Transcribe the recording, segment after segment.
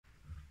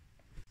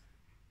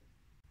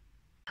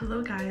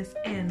Hello guys,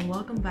 and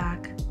welcome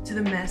back to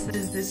the mess that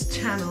is this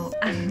channel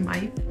and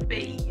my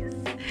face.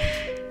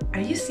 Are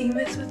you seeing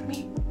this with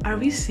me? Are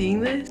we seeing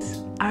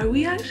this? Are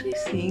we actually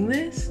seeing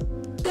this?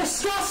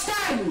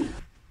 Disgusting!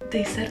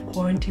 They said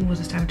quarantine was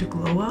a time to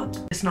glow up.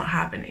 It's not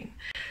happening.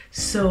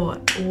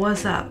 So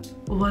what's up?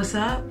 What's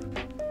up?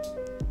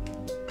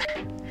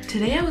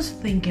 Today I was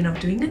thinking of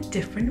doing a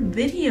different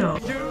video.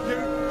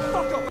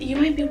 You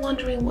might be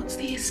wondering, what's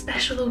the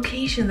special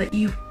occasion that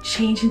you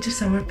change into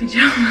summer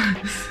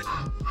pajamas?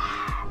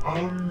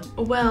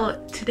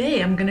 Well,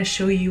 today I'm gonna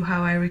show you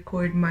how I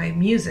record my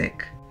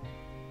music.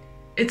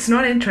 It's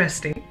not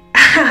interesting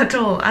at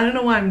all. I don't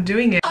know why I'm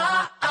doing it.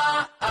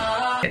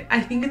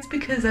 I think it's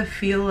because I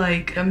feel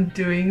like I'm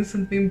doing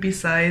something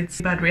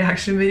besides bad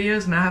reaction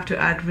videos and I have to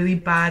add really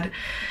bad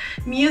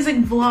music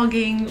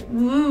vlogging.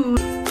 Woo!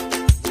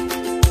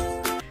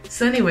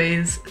 So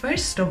anyways,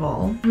 first of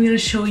all, I'm gonna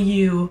show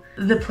you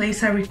the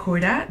place I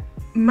record at,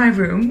 my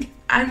room.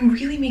 I'm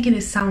really making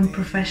it sound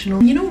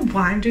professional. You know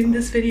why I'm doing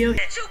this video?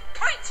 To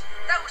point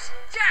those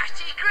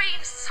dirty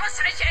green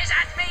sausages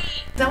at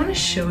me! I want to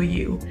show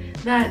you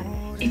that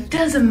it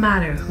doesn't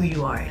matter who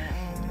you are.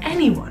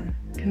 Anyone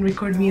can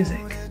record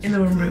music in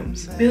their own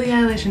rooms. Billie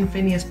Eilish and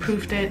Finneas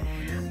proved it.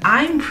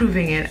 I'm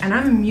proving it, and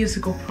I'm a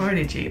musical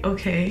prodigy,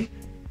 okay?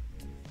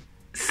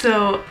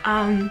 So,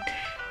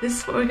 this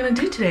is what we're gonna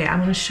do today.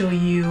 I'm gonna show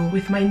you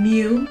with my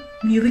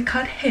newly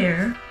cut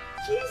hair.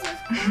 Jesus.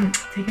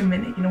 Take a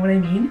minute, you know what I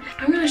mean?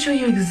 I'm gonna show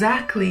you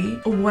exactly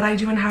what I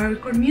do and how I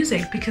record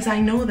music because I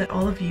know that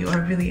all of you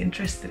are really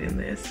interested in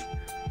this.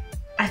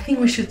 I think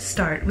we should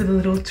start with a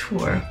little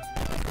tour.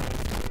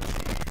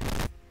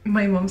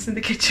 My mom's in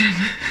the kitchen.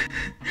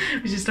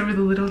 We should start with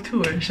a little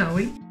tour, shall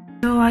we?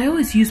 So I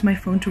always use my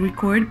phone to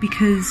record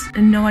because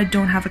no, I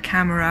don't have a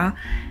camera.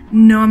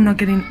 No, I'm not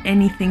getting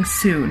anything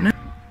soon.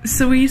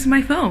 So we use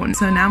my phone.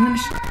 So now I'm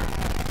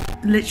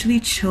gonna literally,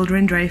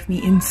 children drive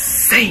me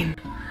insane.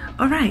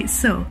 Alright,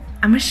 so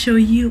I'm gonna show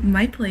you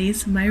my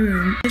place, my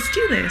room. Let's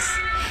do this.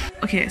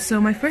 Okay, so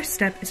my first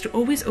step is to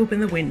always open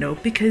the window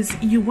because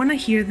you want to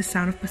hear the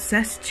sound of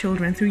possessed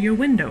children through your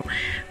window.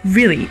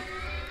 Really.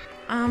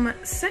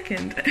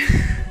 Second,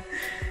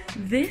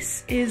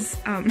 this is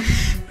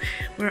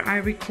where I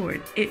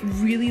record. It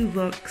really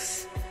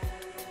looks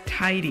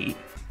tidy.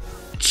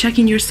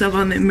 Checking yourself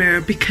on the mirror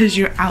because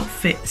your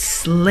outfit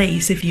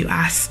slays if you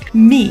ask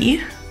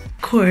me.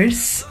 Of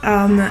course,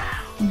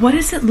 what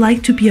is it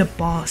like to be a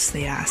boss,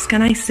 they ask,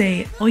 and I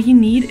say, all you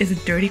need is a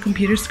dirty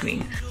computer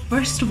screen.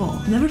 First of all,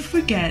 never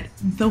forget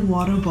the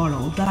water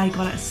bottle that I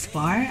got at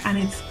Spar, and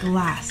it's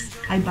glass.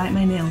 I bite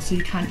my nails so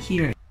you can't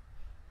hear it.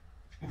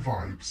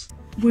 Vibes.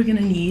 We're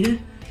gonna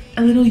need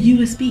a little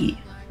USB.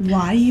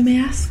 Why, you may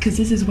ask? Because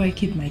this is where I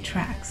keep my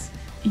tracks.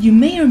 You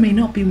may or may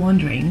not be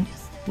wondering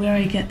where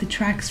I get the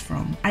tracks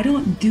from. I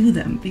don't do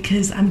them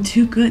because I'm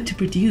too good to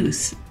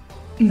produce.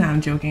 No,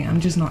 I'm joking, I'm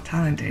just not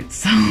talented.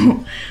 So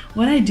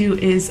what I do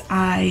is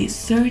I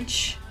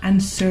search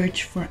and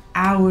search for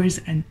hours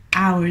and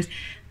hours,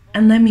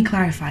 and let me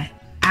clarify,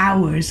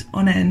 hours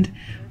on end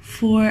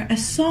for a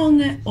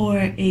song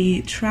or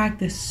a track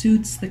that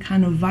suits the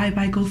kind of vibe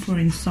I go for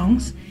in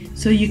songs.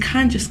 So you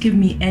can't just give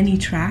me any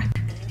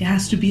track, it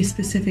has to be a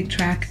specific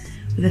track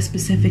with a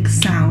specific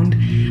sound,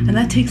 and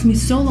that takes me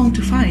so long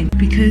to find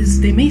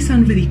because they may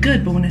sound really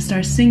good, but when I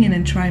start singing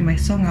and trying my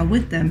song out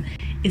with them,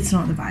 it's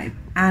not the vibe.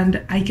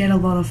 And I get a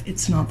lot of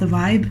it's not the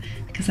vibe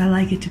because I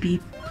like it to be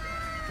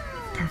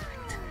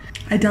perfect.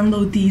 I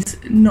download these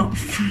not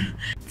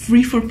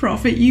free for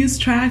profit use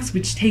tracks,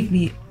 which take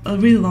me a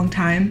really long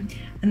time,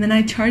 and then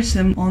I charge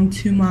them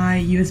onto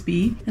my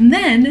USB, and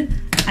then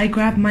I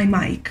grab my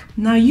mic.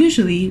 Now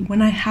usually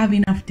when I have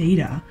enough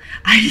data,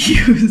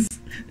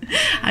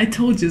 I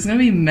told you it's gonna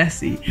be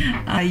messy.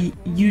 I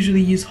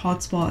usually use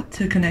Hotspot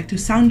to connect to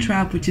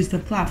Soundtrap, which is the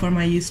platform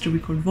I use to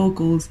record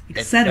vocals,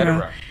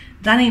 etc.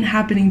 That ain't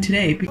happening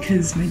today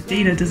because my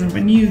data doesn't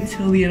renew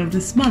till the end of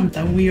this month,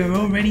 and we are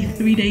already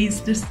 3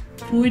 days, just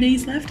 4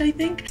 days left, I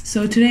think.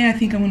 So today I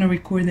think I'm gonna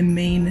record the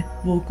main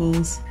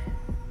vocals,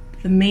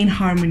 the main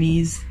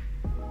harmonies,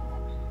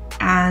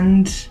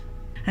 and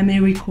I may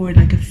record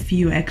like a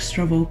few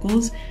extra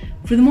vocals.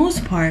 For the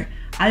most part,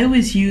 I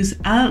always use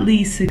at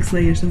least 6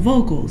 layers of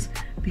vocals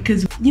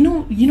because you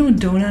know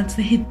donuts,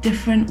 they hit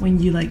different when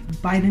you like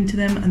bite into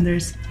them and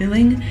there's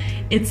filling.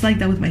 It's like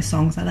that with my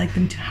songs. I like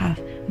them to have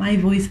my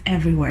voice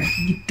everywhere.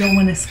 You don't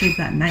want to escape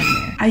that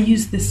nightmare. I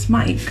use this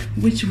mic,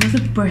 which was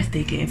a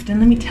birthday gift, and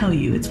let me tell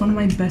you, it's one of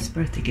my best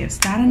birthday gifts.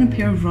 That and a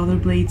pair of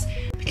rollerblades,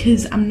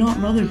 because I'm not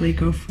rollerblade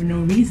girl for no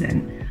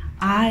reason.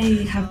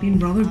 I have been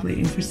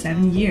rollerblading for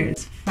 7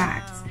 years,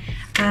 facts.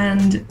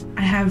 And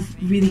I have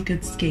really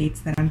good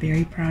skates that I'm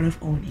very proud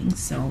of owning,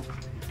 so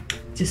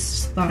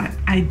just thought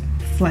I'd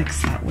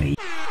flex that way.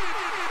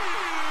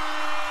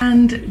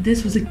 And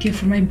this was a gift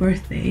for my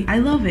birthday. I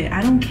love it.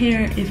 I don't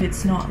care if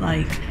it's not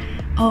like,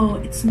 oh,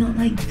 it's not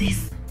like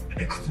this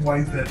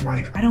XYZ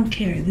mic. I don't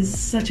care. This is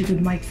such a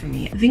good mic for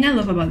me. The thing I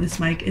love about this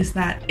mic is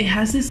that it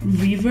has this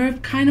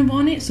reverb kind of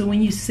on it, so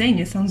when you sing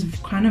it sounds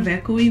kind of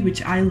echoey,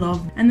 which I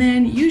love. And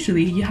then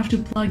usually you have to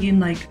plug in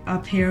like a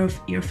pair of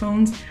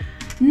earphones.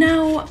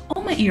 Now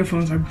all my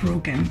earphones are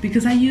broken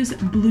because I use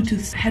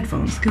Bluetooth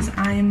headphones because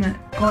I'm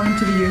going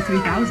to the year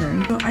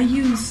 3000. So I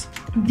use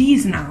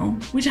these now,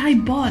 which I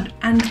bought,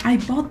 and I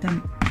bought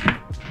them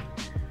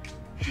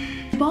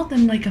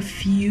like a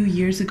few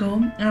years ago,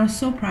 and I was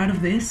so proud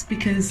of this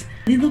because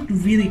they looked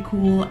really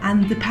cool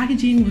and the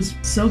packaging was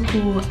so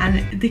cool,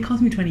 and they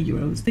cost me 20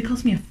 euros. They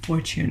cost me a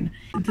fortune.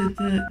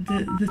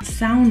 The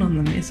sound on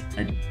them is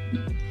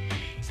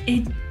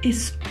it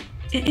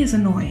is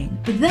annoying.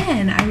 But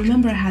then I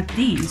remember I had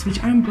these,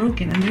 which aren't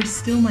broken, and they're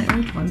still my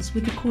old ones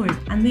with the cord,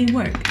 and they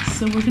work.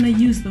 So we're gonna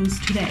use those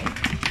today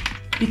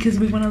because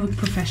we want to look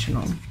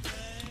professional.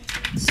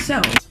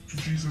 So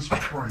Jesus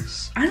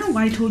Christ. I don't know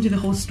why I told you the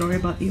whole story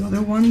about the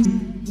other ones.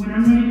 When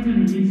I'm not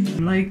even gonna use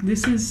them. Like,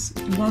 this is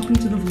welcome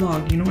to the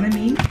vlog, you know what I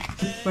mean?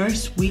 The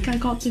first week I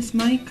got this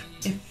mic,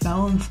 it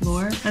fell on the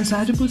floor, and so I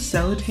had to put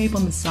sellotape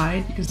on the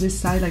side because this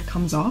side like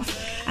comes off,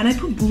 and I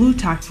put blue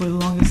tack for the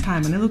longest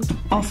time, and it looked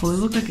awful. It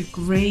looked like a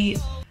grey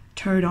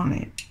turd on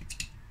it.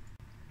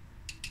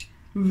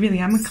 Really,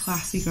 I'm a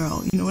classy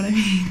girl, you know what I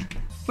mean?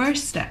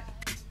 First step.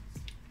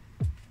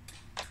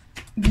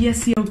 The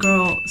SEO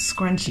girl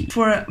scrunchie.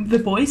 For the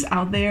boys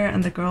out there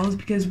and the girls,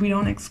 because we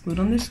don't exclude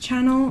on this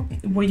channel,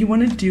 what you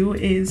want to do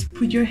is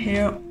put your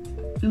hair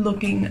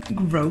looking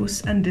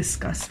gross and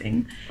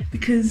disgusting,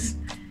 because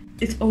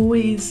it's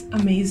always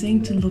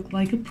amazing to look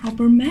like a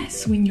proper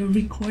mess when you're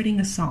recording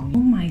a song. Oh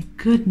my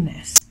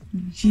goodness.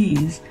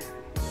 Jeez.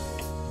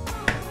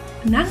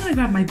 Now I'm gonna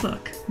grab my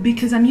book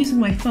because I'm using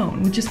my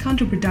phone, which is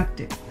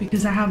counterproductive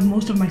because I have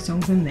most of my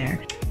songs in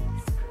there.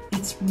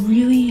 It's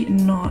really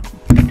not.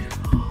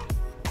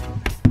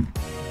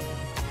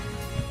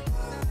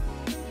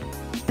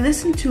 I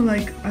listened to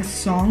like a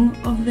song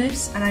of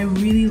this and I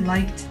really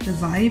liked the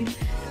vibe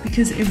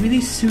because it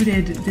really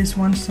suited this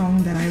one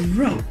song that I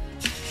wrote.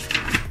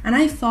 And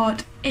I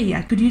thought, hey,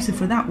 I could use it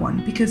for that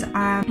one because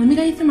let me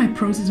guide you through my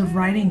process of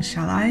writing,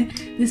 shall I?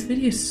 This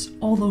video is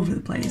all over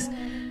the place.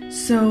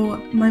 So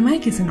my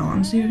mic isn't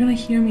on, so you're gonna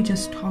hear me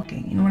just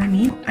talking, you know what I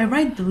mean? I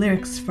write the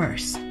lyrics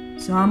first.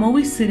 So I'm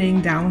always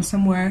sitting down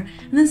somewhere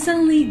and then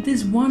suddenly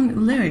this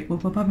one lyric will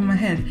pop up in my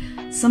head.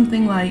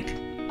 Something like,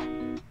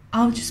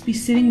 I'll just be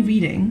sitting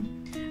reading,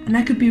 and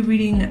I could be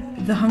reading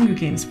The Hunger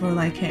Games for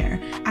like hair.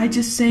 I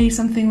just say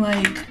something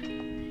like,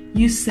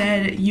 you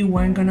said you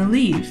weren't gonna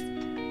leave,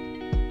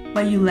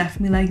 but you left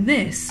me like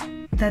this.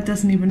 That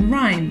doesn't even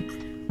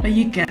rhyme, but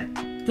you get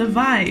the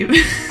vibe.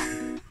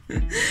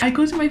 I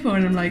go to my phone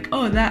and I'm like,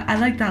 oh, I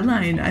like that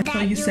line. I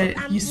thought you said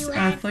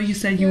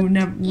you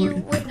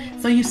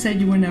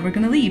were never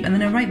gonna leave, and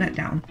then I write that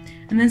down.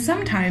 And then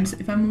sometimes,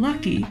 if I'm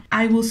lucky,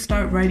 I will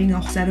start writing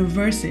a set of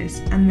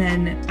verses, and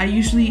then I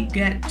usually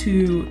get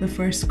to the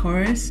first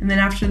chorus, and then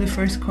after the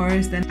first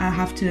chorus, then I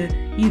have to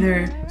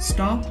either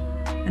stop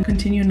and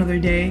continue another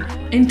day.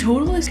 In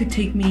total, it could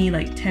take me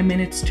like 10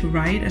 minutes to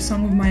write a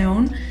song of my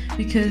own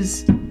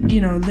because, you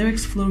know,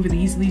 lyrics flow really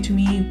easily to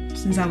me.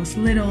 Since I was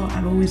little,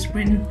 I've always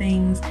written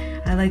things.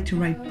 I like to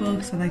write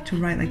books, I like to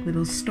write like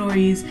little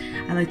stories,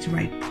 I like to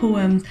write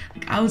poems.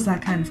 Like, I was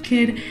that kind of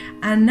kid,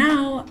 and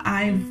now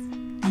I've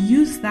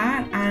used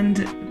that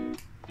and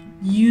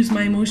use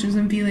my emotions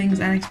and feelings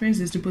and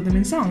experiences to put them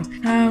in songs.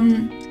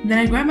 Then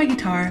I grab my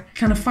guitar,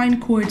 kind of find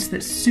chords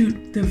that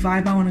suit the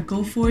vibe I want to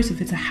go for. So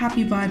if it's a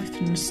happy vibe, if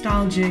it's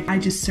nostalgic, I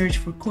just search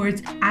for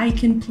chords. I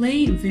can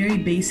play very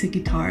basic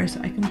guitar,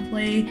 so I can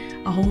play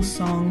a whole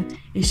song.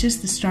 It's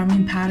just the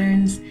strumming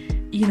patterns.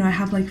 You know, I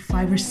have like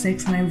 5 or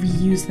 6 and I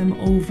reuse them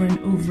over and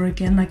over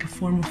again like a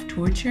form of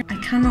torture. I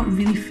cannot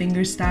really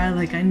fingerstyle,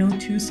 like I know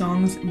 2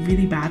 songs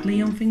really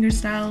badly on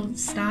fingerstyle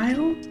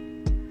style.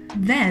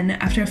 Then,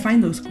 after I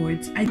find those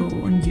chords, I go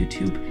on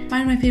YouTube.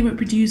 Find my favorite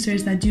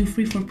producers that do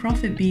free for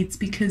profit beats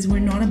because we're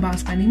not about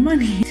spending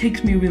money. It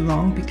takes me really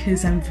long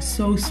because I'm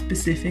so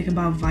specific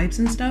about vibes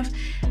and stuff.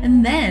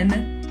 And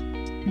then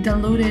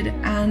download it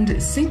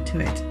and sync to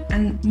it.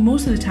 And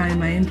most of the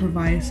time I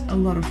improvise a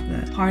lot of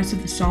the parts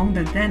of the song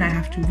that then I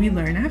have to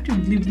relearn. I have to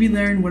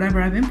relearn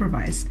whatever I've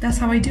improvised. That's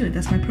how I do it,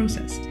 that's my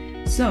process.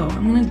 So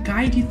I'm gonna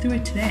guide you through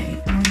it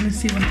today and we're gonna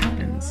see what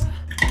happens.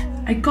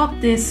 I got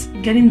this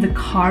Get in the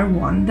Car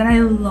one that I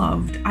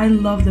loved. I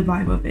love the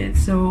vibe of it,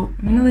 so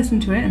I'm gonna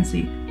listen to it and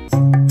see.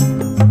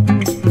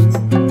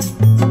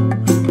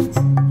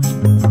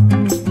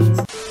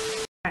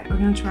 Alright, we're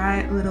gonna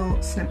try a little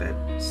snippet,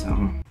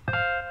 so.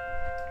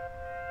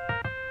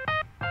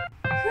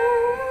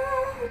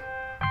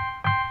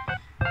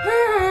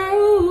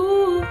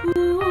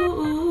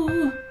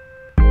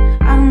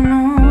 I don't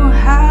know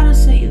how to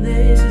say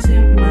this, as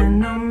it might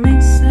not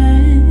make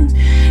sense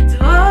to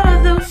all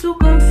of those who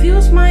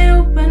confuse my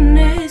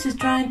openness. Is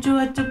trying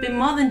to be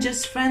more than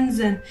just friends,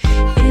 and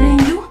it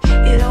ain't you,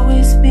 it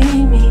always be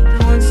me.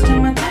 The ones to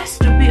my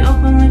test to be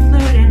openly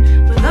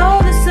flirting with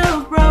all the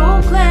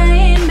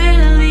self-proclaimed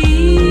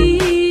beliefs.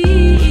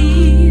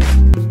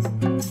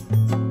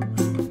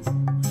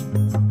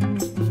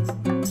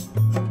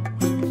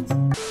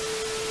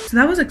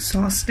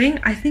 exhausting.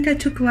 I think I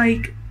took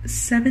like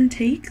 7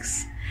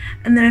 takes,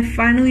 and then I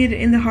finally did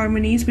it in the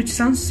harmonies, which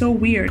sounds so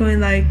weird,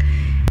 going like,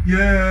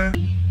 Yeah.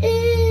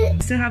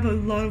 still have a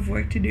lot of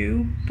work to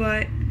do,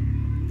 but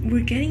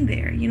we're getting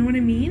there, you know what I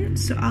mean?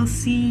 So I'll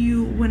see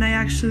you when I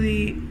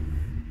actually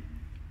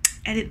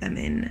edit them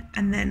in,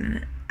 and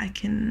then I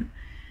can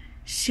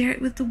share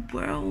it with the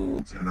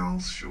world. And I'll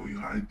show you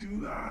how to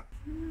do that.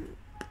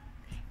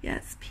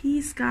 Yes,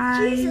 peace,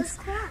 guys. Jesus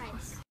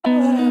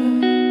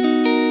Christ.